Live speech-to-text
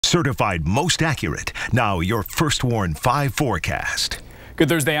Certified most accurate. Now your First Warn 5 forecast. Good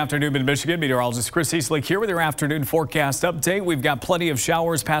Thursday afternoon in Michigan. Meteorologist Chris Eastlick here with your afternoon forecast update. We've got plenty of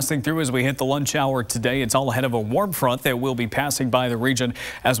showers passing through as we hit the lunch hour today. It's all ahead of a warm front that will be passing by the region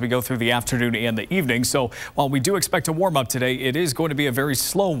as we go through the afternoon and the evening. So while we do expect a warm up today, it is going to be a very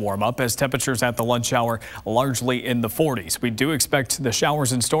slow warm up as temperatures at the lunch hour largely in the 40s. We do expect the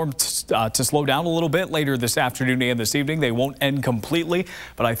showers and storms to slow down a little bit later this afternoon and this evening. They won't end completely,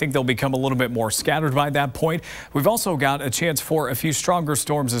 but I think they'll become a little bit more scattered by that point. We've also got a chance for a few stronger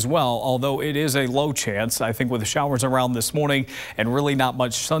storms as well, although it is a low chance. I think with the showers around this morning and really not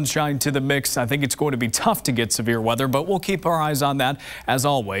much sunshine to the mix, I think it's going to be tough to get severe weather, but we'll keep our eyes on that as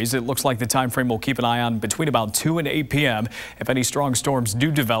always. It looks like the time frame we'll keep an eye on between about 2 and 8 p.m. If any strong storms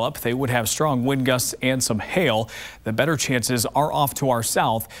do develop, they would have strong wind gusts and some hail. The better chances are off to our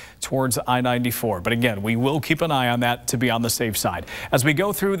south towards I-94. But again, we will keep an eye on that to be on the safe side. As we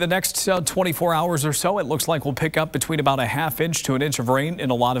go through the next 24 hours or so, it looks like we'll pick up between about a ½ inch to an inch of rain in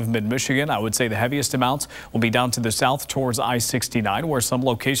a lot of mid-Michigan. I would say the heaviest amounts will be down to the south towards I-69, where some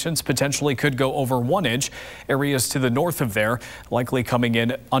locations potentially could go over 1 inch. Areas to the north of there likely coming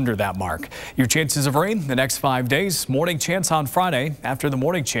in under that mark. Your chances of rain the next 5 days. Morning chance on Friday. After the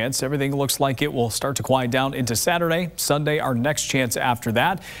morning chance, everything looks like it will start to quiet down into Saturday. Sunday, our next chance after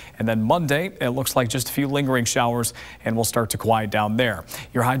that. And then Monday, it looks like just a few lingering showers and we'll start to quiet down there.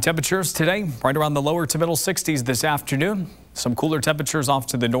 Your high temperatures today, right around the lower to middle 60s this afternoon. Some cooler temperatures off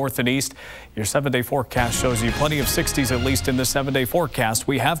to the north and east. Your 7-day forecast shows you plenty of 60s, at least in the 7-day forecast.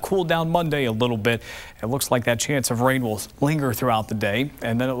 We have cooled down Monday a little bit. It looks like that chance of rain will linger throughout the day.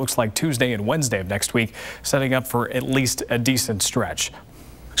 And then it looks like Tuesday and Wednesday of next week, setting up for at least a decent stretch.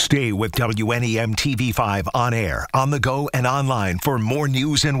 Stay with WNEM TV5 on air, on the go, and online for more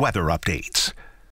news and weather updates.